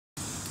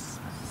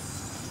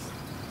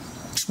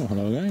Well,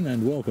 hello again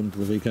and welcome to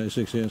the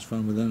VK6S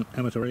Fun with an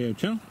Amateur Radio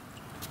channel.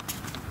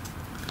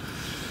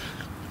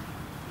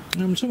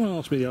 Someone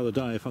asked me the other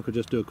day if I could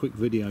just do a quick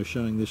video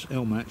showing this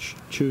L-Match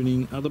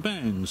tuning other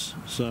bands,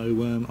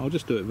 so I'll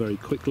just do it very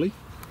quickly.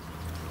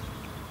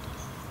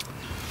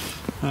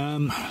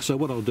 So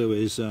what I'll do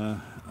is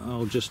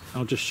I'll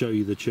just show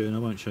you the tune. I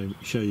won't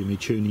show you me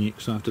tuning it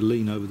because I have to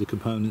lean over the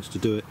components to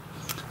do it.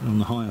 And on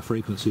the higher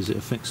frequencies it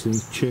affects the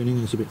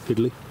tuning, it's a bit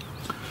fiddly.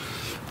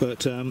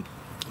 But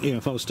you know,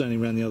 if I was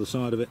standing around the other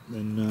side of it,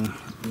 then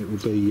it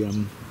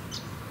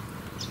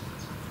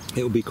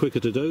would be quicker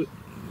to do.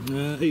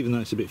 Even though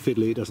it's a bit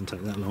fiddly, it doesn't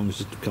take that long. It's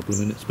just a couple of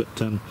minutes, but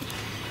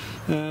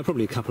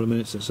probably a couple of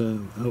minutes. It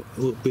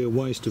will be a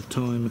waste of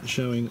time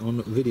showing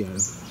on video.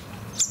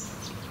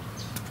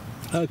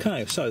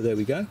 Okay, so there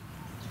we go.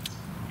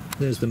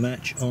 There's the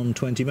match on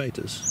 20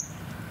 metres.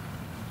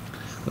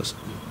 That's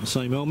the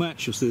same L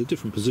match. You'll see the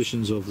different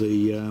positions of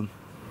the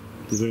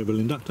variable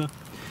inductor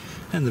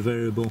and the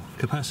variable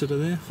capacitor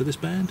there for this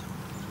band.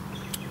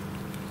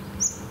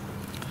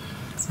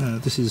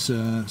 This is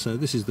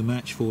the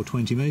match for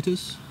 20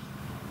 metres,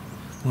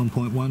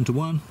 1.1 to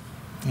 1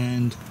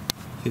 and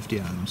 50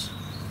 ohms.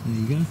 There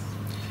you go,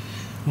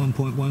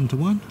 1.1 to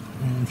 1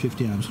 and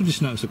 50 ohms. I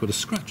just noticed I've got a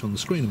scratch on the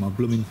screen of my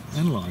blooming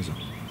analyzer.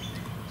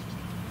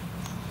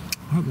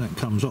 I hope that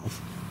comes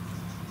off.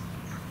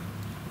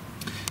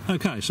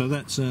 Okay, so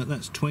that's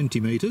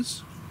 20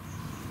 metres.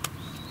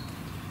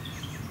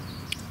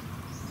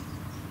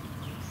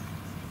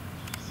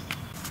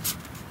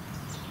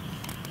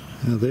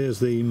 Now there's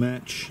the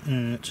match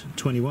at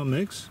 21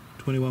 megs,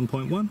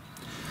 21.1,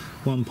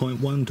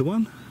 1.1 to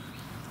 1,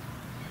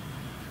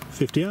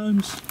 50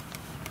 ohms.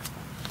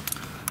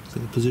 So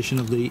the position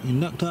of the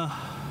inductor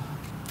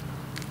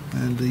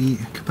and the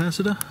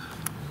capacitor.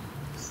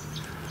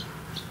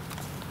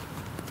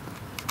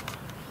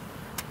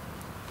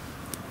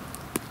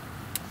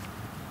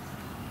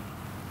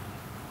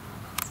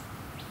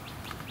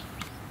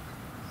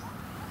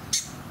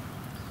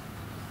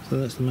 So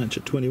that's the match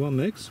at 21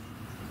 megs.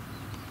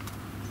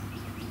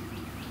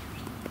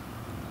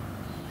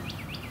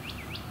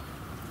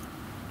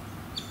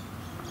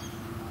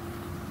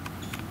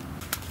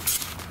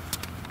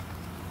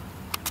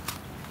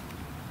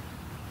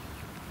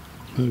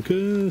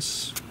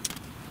 Focus.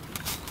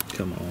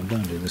 Come on,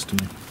 don't do this to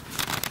me.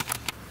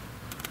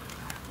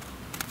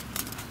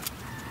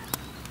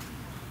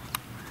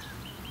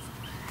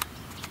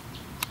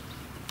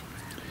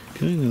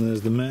 Okay, now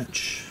there's the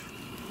match.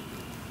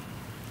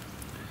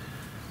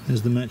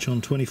 There's the match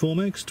on 24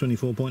 megs,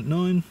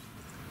 24.9,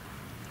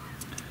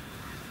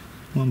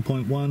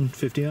 1.1,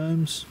 50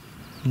 ohms.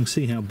 You can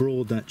see how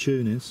broad that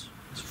tune is.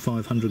 It's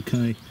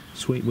 500k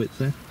sweep width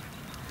there.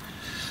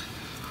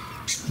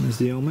 There's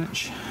the L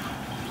match.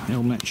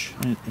 L-Match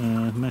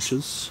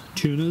matches,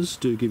 tuners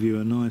do give you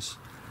a nice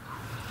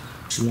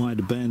wide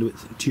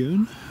bandwidth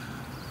tune.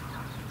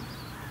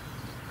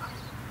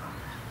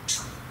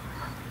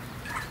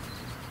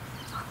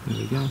 There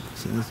we go,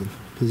 so there's the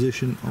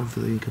position of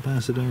the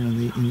capacitor and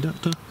the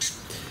inductor.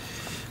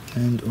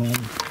 And on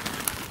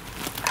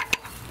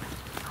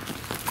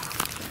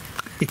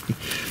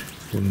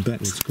falling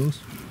backwards of course,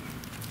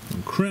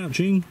 on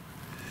crouching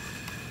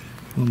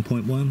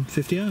 1.1,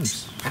 50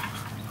 ohms.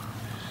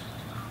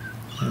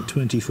 At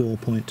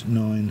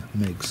 24.9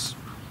 megs.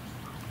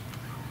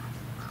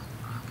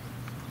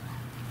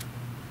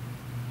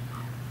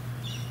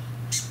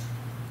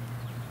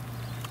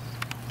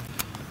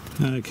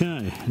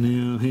 Okay,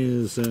 now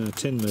here's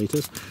 10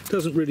 metres.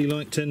 Doesn't really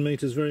like 10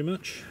 metres very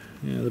much.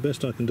 Yeah, the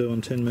best I can do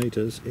on 10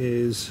 metres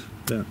is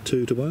about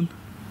 2 to 1.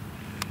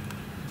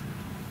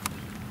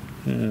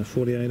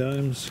 48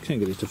 ohms. Can't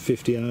get it to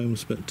 50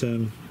 ohms, but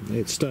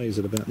it stays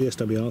at about, the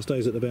SWR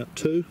stays at about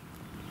 2.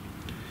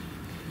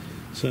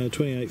 So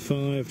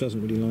 28.5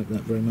 doesn't really like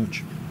that very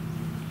much.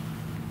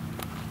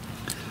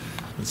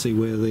 Let's see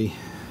where the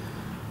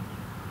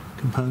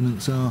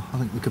components are. I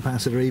think the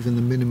capacitor, even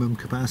the minimum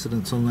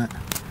capacitance on that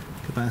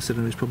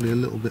capacitor is probably a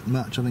little bit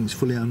much. I think it's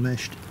fully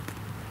unmeshed.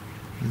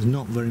 There's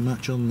not very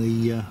much on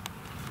the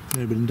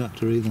variable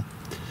inductor either,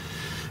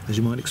 as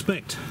you might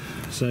expect.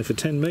 So for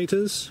 10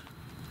 metres,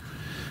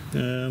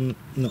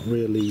 not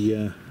really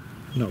a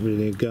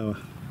goer.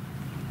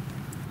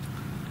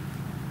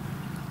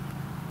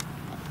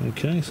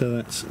 Okay, so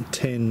that's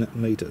 10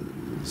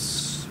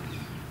 metres.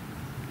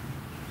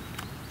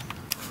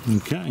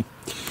 Okay,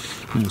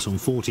 now it's on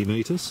 40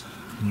 metres.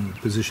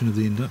 Position of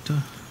the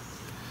inductor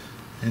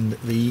and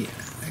the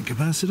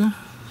capacitor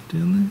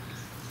down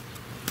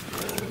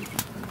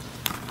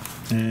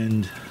there.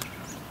 And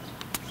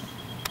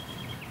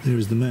there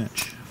is the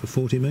match for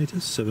 40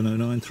 metres,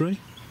 7093,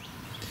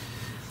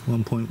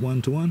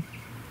 1.1 to 1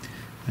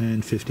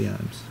 and 50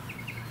 ohms.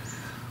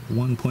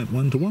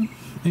 1.1 to 1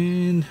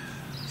 and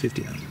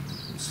 50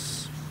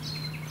 ohms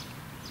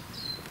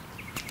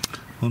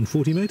on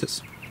 40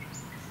 metres.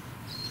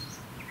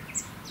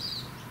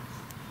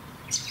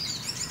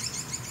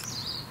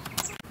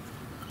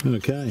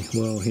 Okay,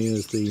 well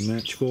here's the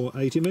match for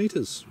 80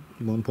 metres.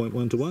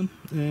 1.1 to 1,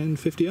 and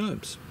 50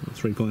 ohms,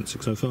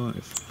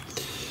 3.605.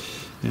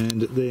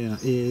 And there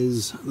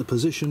is the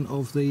position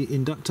of the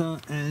inductor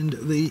and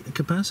the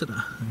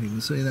capacitor. You can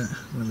see that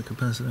where the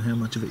capacitor, how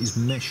much of it is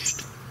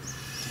meshed.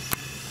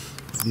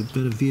 Give you a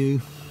better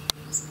view.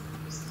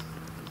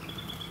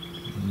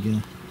 There you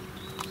go.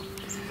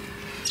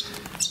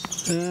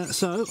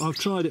 So I've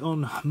tried it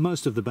on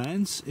most of the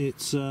bands. It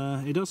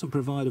doesn't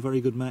provide a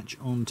very good match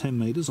on 10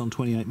 meters on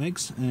 28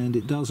 megs, and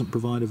it doesn't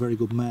provide a very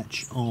good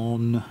match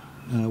on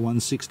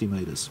 160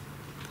 meters,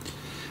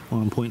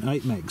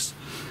 1.8 megs.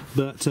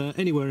 But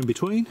anywhere in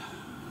between,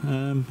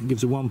 it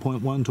gives a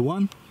 1.1 to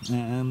 1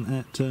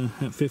 at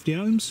 50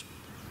 ohms.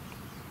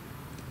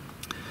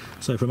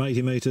 So from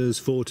 80 meters,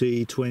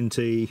 40,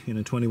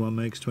 20, 21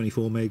 megs,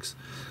 24 megs,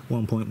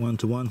 1.1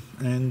 to 1,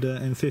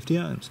 and 50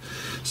 ohms.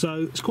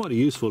 So it's quite a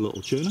useful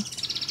little tuner.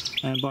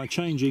 And by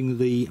changing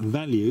the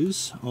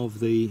values of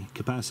the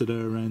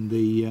capacitor and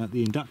the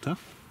inductor,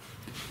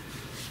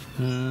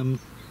 a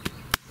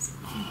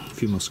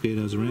few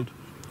mosquitoes around.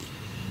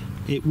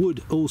 It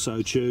would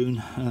also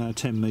tune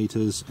 10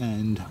 meters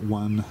and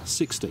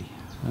 160.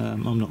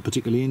 I'm not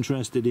particularly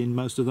interested in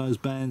most of those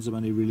bands. I'm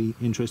only really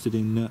interested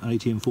in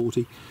 80 and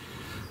 40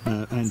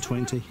 and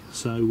 20,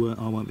 so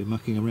I won't be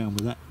mucking around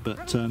with that.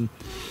 But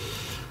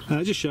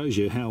it just shows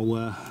you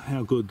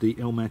how good the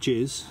L-match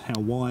is,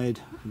 how wide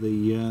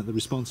the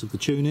response of the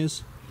tune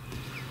is,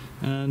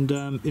 and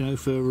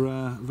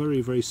for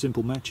very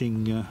simple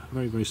matching,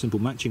 very simple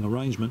matching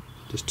arrangement,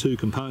 just two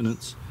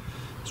components.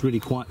 It's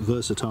really quite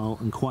versatile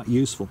and quite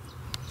useful.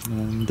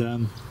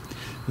 And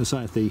as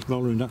I say, if the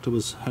roller inductor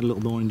had a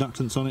little more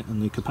inductance on it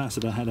and the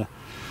capacitor had a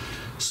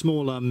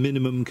smaller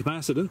minimum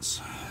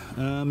capacitance,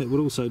 it would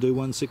also do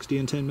 160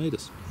 and 10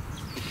 meters.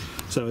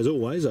 So as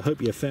always, I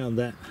hope you found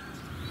that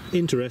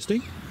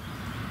interesting.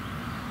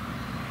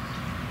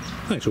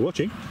 Thanks for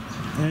watching,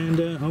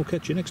 and I'll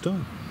catch you next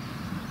time.